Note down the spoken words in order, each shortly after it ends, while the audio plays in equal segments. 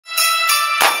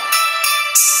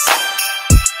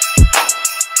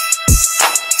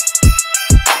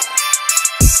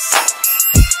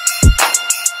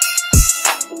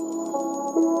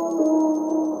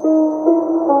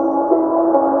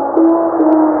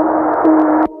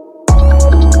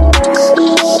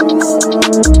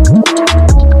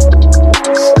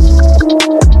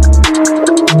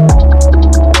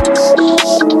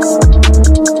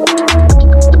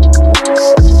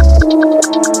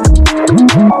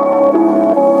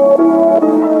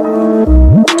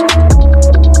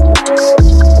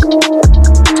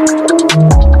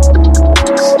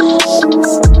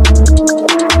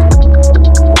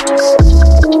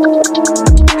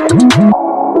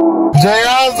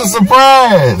the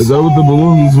surprise. Is that what the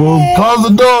balloon is for? Close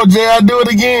the door, Jay. I'll do it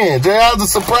again. Jay, how's the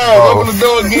surprise? Open the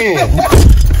door again.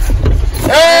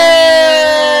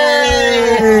 Hey!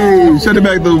 Shut it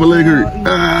back though, my leg hurt.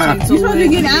 You supposed to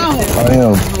get out. I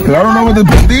am. Cause I don't know what to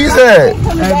put these at.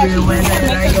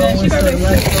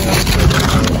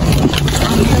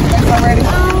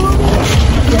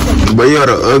 But you are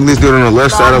the ugliest dude on the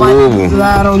left side of Louisville.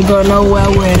 I don't go nowhere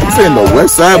with You saying the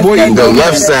west side, boy? You the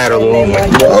left side of Louisville.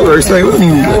 I already say, we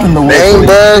ain't in the west Dang, side.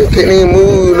 bud. Can't even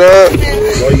move, dog.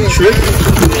 Oh, you tripping?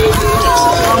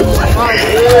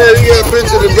 Yeah, you got a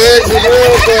picture of the bags and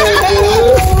everything, man.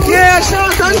 Yeah, sure.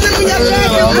 Come to me,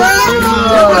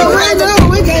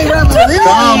 we can't rub it.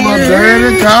 Collar,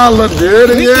 dirty, collar,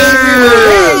 dirty, yeah.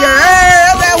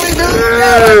 That's how we do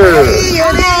it.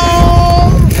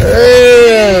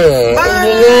 Yeah.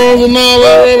 Balloons and all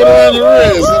that rubber around your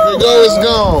wrist. If it go, it's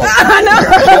gone. I know.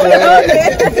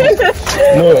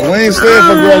 Look, we ain't staying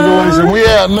for graduation. We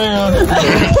out now.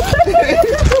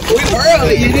 We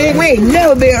early, you did. We ain't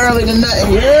never been early to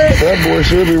nothing. That boy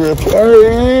should be real. There he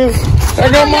is. I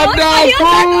got my dog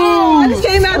I just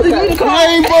came out to move the car.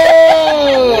 Hey,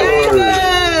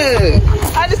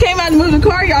 I just came out to move the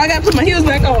car, y'all. I got to put my heels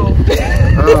back on. oh,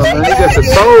 man, you got your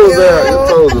toes out.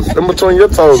 Your toes. In between your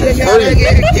toes. Yo.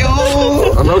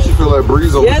 I know she feel like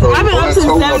breeze over Yes, I've been up since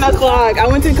 7 o'clock. I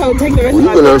went to go take the rest of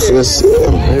my We've been up since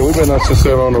 7. Yeah, we've been out since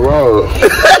 7 on the road.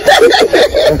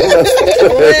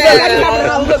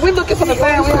 Look, we're looking for the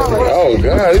family. Oh,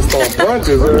 God, he's throwing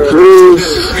punches. Cruz.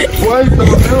 Why you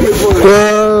throwing family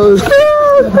punches?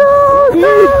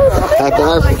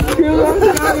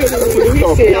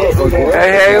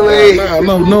 Hey, Haley.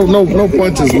 No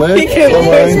punches, man.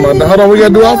 Hold on, we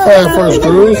gotta do our 5 first,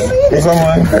 Cruz. What's up,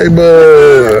 man? Hey,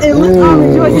 bud. You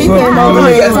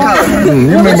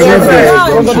remember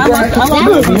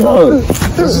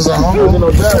this is a home.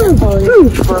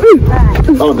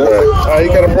 Oh, he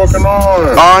got a broken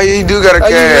arm. Oh, you do got a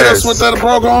cast. With that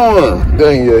broken arm.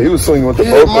 Dang, yeah, he was swinging with the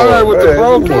broken arm. With the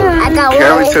broken arm.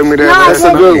 Kelly told me that That's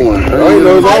a good one. I ain't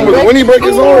know his arm was when he break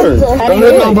his arm. Don't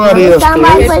let nobody else.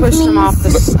 Push them off the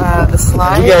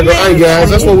slide. We gotta go, hey guys,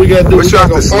 that's what we gotta do. Push off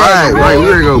the slide, right? We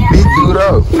gotta go beat dude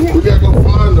up. We gotta go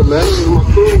find him, man.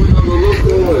 We gotta go look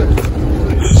for him.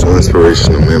 So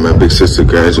inspirational, man. My big sister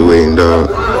graduating, dog.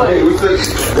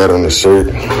 Got on the shirt.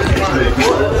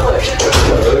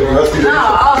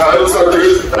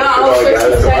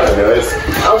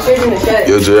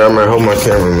 Yo, Jay, I'm gonna hold my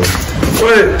camera, man.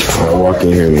 What? I walk in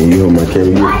here, man. You hold my camera.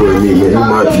 You record me, man.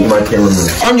 You my cameraman.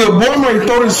 I'm your boy, might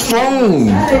throw this phone.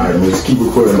 Alright, man. Just keep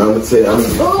recording. I'm gonna tell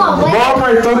you. Bob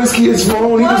might throw this kid's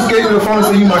phone. He just gave me the phone and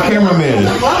said, you my cameraman.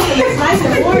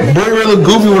 Boy, really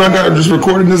goofy when I got just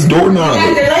recording this doorknob.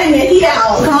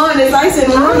 Come on, it's nice and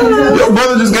warm. Your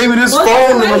brother just gave me this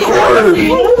phone to record.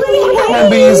 I'm gonna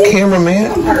be his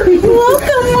cameraman.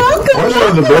 Where's my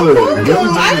other brother? Give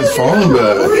him his phone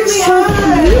back.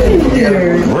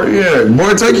 Where you at?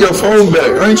 Boy, take your phone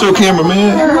back. I ain't your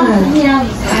cameraman.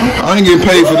 I ain't getting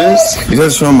paid for this. You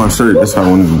gotta show my shirt. That's how I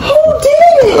want to do.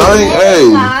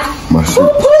 Hey. My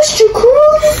shirt.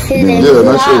 Yeah,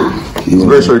 nice shirt.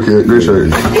 Great shirt, kid. Great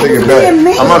shirt. Take it back.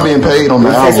 I'm not being paid on the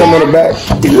album. Some on the back.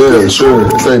 Yeah, sure.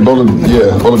 Say Bowler.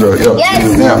 Yeah, Bowler Girl. Yeah.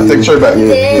 Yes. Now, take the shirt back.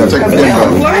 Yeah. Take the thing back.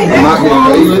 I'm not being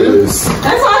paid for this.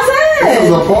 That's what I said. This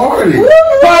is a party.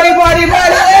 Party, party,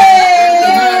 party.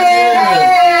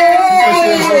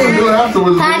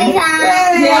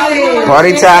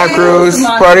 Party time, Cruz.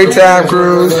 Party time,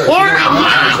 Cruz. Cruz,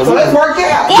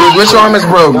 which arm is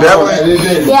broke? That one.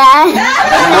 Yeah.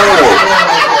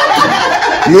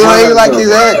 You ain't like his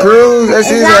hat, Cruz. That's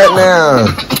his hat now.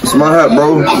 It's my hat,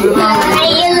 bro. I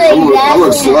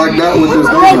look like that with this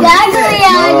thing.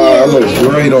 I look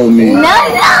great on me. No.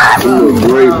 You look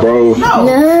great, bro.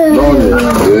 Don't you?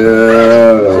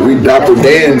 Yeah. We Dapper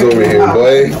Dans over here,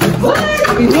 boy.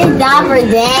 Dapper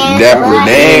Dan. Dapper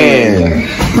Dan.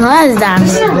 What is that?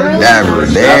 Dapper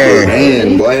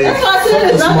Dan. Dapper Dan, boy.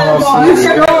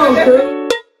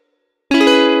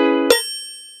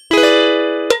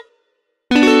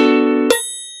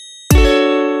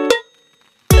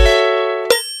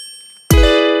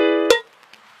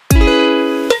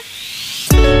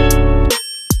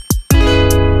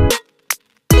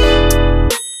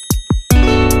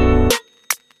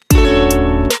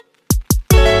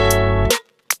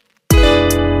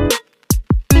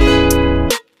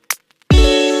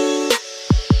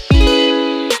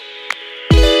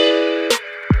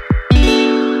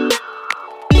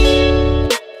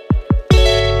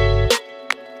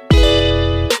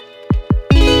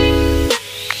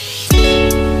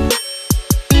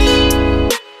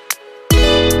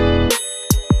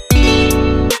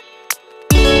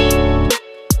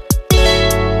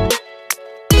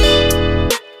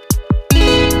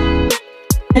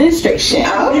 demonstration.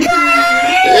 Okay.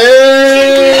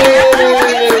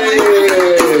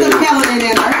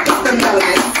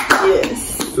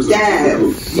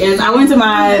 Yes, I went to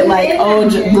my like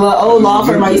old law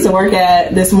firm I used to work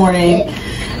at this morning,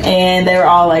 and they were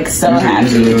all like so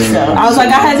happy. So I was like,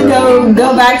 I had to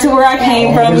go back to where I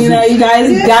came from. You know, you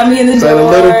guys got me in the door,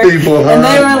 little people, huh? And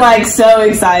they were like so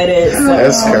excited. So,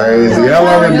 that's crazy. How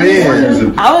long it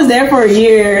been? I was there for a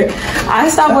year. I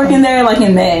stopped working there like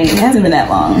in May. It hasn't been that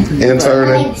long.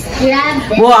 Interning?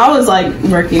 Well, I was like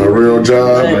working a real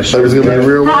job. Service gonna be a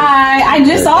real one. Hi, I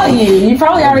just saw you. You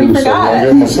probably already forgot.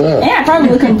 Yeah, I probably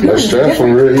looking good. That's stressful,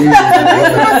 real easy.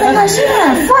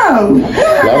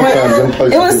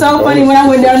 It was so funny when I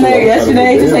went down there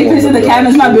yesterday to take pictures of the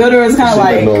cabins. My builder was kind of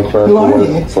like, who are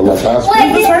you?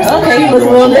 Okay, you look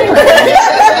a little different.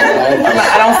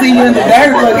 I don't see you in the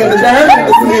dirt. Look in the dirt.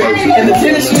 In the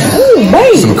tennis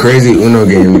shoes. Some crazy Uno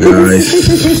game,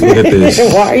 guys. Look at this.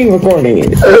 Why are you recording it?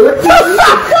 Look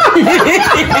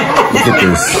at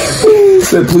this.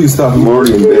 Said, please stop. I'm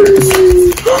already embarrassed.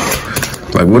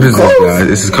 Like, what is this, guys?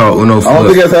 This is called Uno Flip. I don't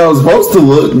think that's how it was supposed to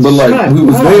look, but like, we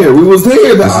was there. We was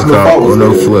there. This is called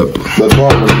Uno Flip.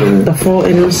 The full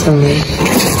inner stomach.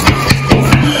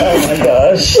 Oh my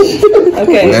gosh.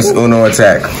 Okay. That's Uno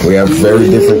Attack. We have very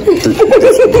different.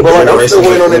 But I'm still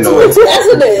waiting on it to That's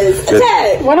what it is.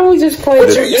 Attack. Why don't we just play?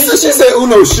 You said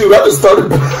Uno shoot. I just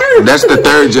started. That's the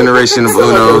third generation of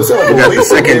Uno. We got the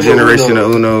second generation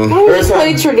of Uno. Why don't we just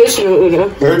play traditional Uno?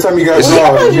 Every time you guys I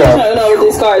thought you were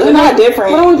with these cards. They're not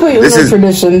different. Why don't we play Uno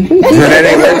tradition? That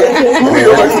ain't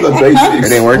working.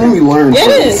 It ain't working. Let me learn. It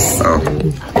is. Oh.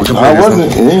 I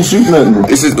wasn't. It didn't shoot nothing.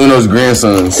 This is Uno's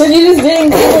grandsons. So you just didn't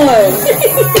get one.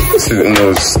 This is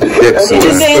Uno's stepson.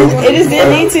 It just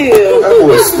didn't need to. That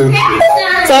was stupid.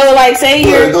 So like, say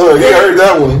You heard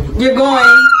that one. you're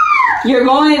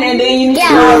going, and then you need to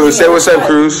Cruz, say what's up,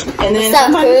 Cruz. and then What's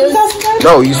up, Cruz?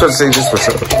 No, you supposed to say just what's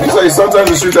up. You say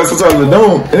sometimes it shoots that, sometimes it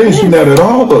don't. It ain't shooting that at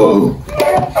all, though.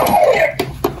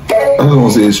 I just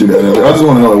want to see it shoot that. I just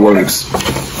want to know how it works.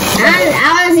 I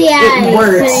want to see how It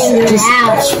works.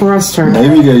 Just trust her.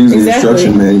 Maybe you gotta use the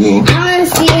instruction manual. I want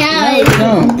to see how it.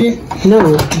 No. I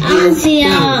want to see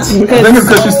how. I think it's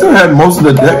because she still had most of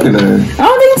the deck in there. I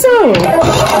don't think so.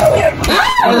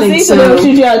 I think so. They'll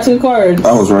shoot you out 2 cards.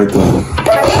 I was right though.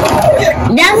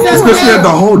 That's It's because she had the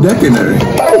whole deck in there.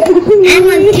 I'm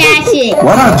gonna catch it.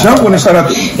 Why not jump when it shot out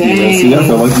the... See, I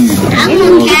felt like you... I'm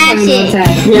gonna catch it.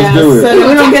 Yeah, do it. so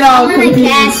we don't get all I'm gonna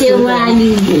confused. catch it while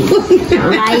you do.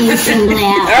 While you single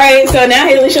out. All right, so now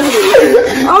Haley shows me.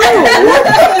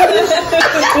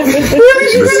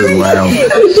 This is loud.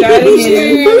 Try it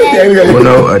again.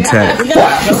 Uno Attack.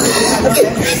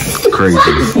 Crazy.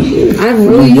 I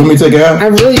really You want me to take it out? I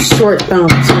have really short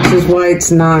thumbs, which is why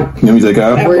it's not You want me to take it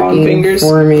out? Long working fingers.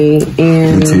 for me.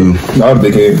 And Me too. I have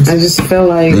big hands. I just feel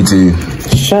like, Me too.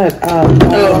 shut up.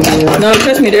 Oh, no,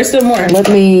 trust me, there's still more. Let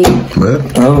me, What?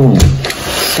 Oh.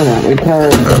 shut up,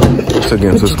 because Once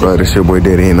again, subscribe. It's your boy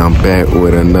Daddy, and I'm back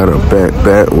with another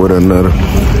back with another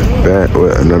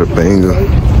banger.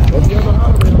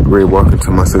 Great walking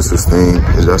to my sister's thing.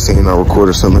 As y'all seen, I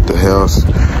recorded some at the house.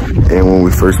 And when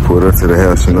we first pulled up to the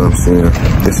house, you know what I'm saying?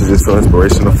 This is just so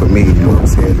inspirational for me, you know what I'm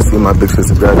saying? To see my big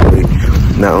sister graduate,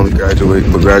 not only graduate,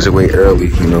 but graduate early,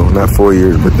 you know, not 4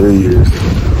 years, but 3 years.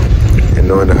 And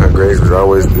knowing that her grades was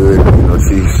always good, you know,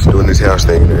 she's doing this house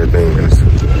thing and everything, and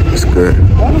it's good.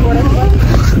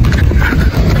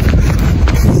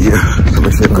 Yeah, so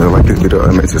make sure you like this video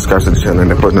and make sure you subscribe to the channel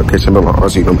and that post notification bell on all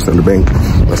so you don't miss the bang.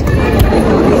 Let's go.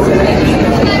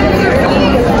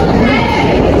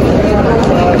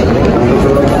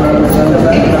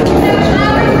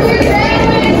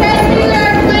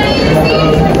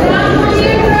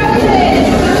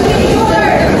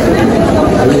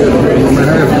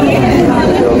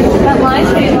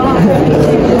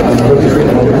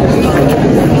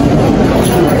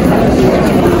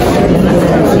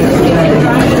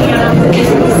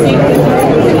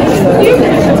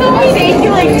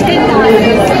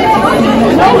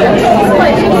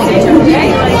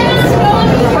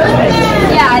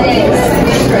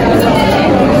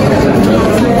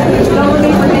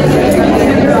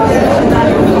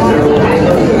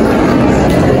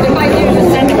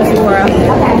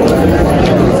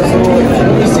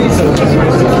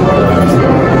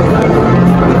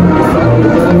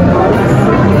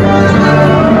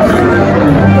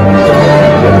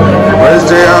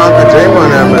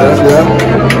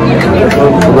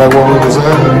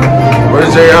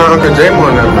 Where's Jay Uncle J-Mo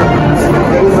now, man?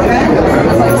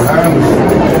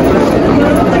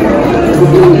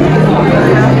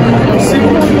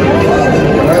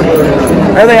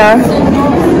 There they are.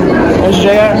 There's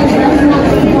JR.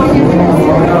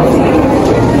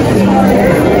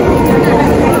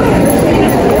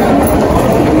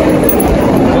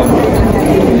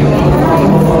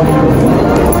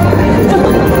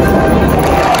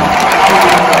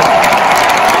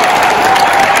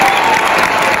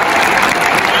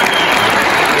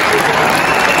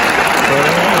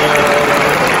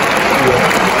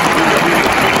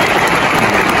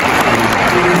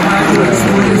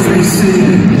 be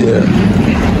seated.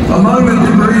 Yeah. Among the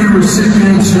degree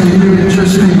recipients who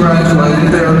just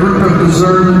congratulated, there are a group of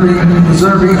deserving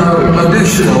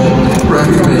additional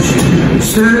recognition.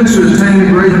 Students who attained a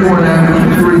grade point average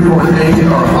of 3.8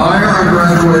 or higher are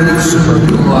graduated summa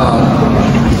cum laude.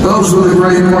 Those with a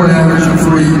grade point average of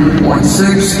 3.6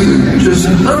 to just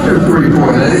under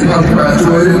 3.8 are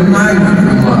graduated magna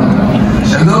cum laude.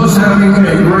 And those having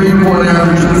a grade point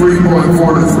average of 3.4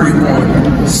 to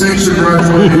 3.6 are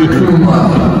graduated cum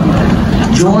laude.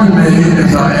 Join me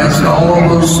as I ask all of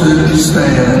those students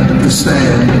to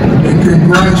stand in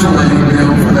congratulating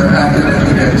them for their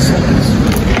academic excellence.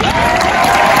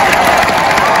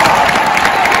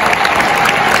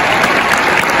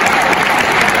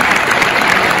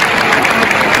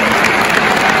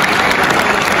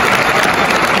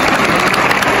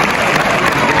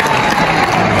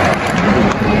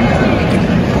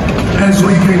 As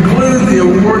we conclude the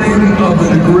awarding of the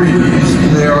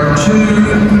degrees, there are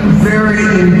two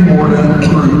very important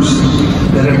groups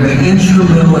that have been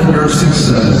instrumental in your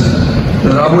success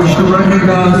that I wish to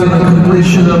recognize in the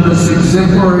completion of this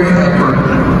exemplary effort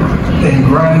in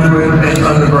graduate and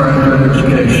undergraduate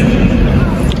education.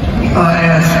 I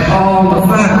ask all the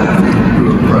faculty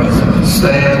who are present to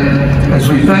stand as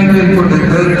we thank them for their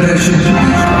dedication to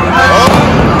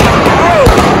these.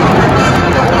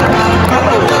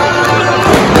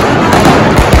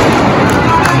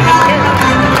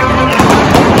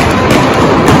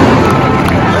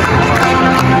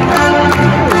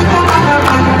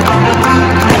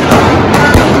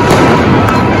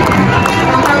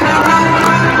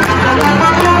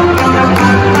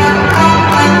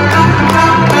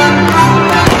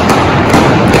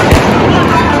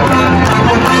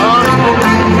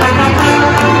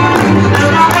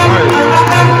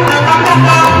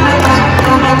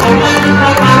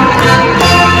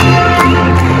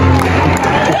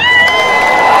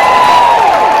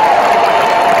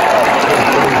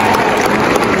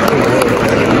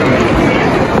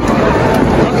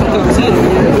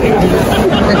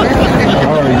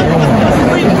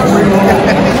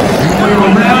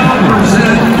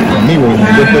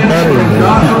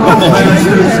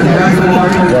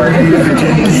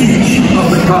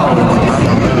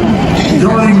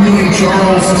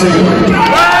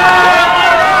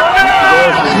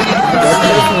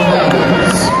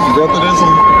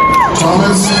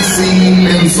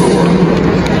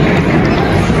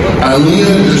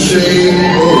 Aliyah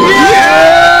Deshae.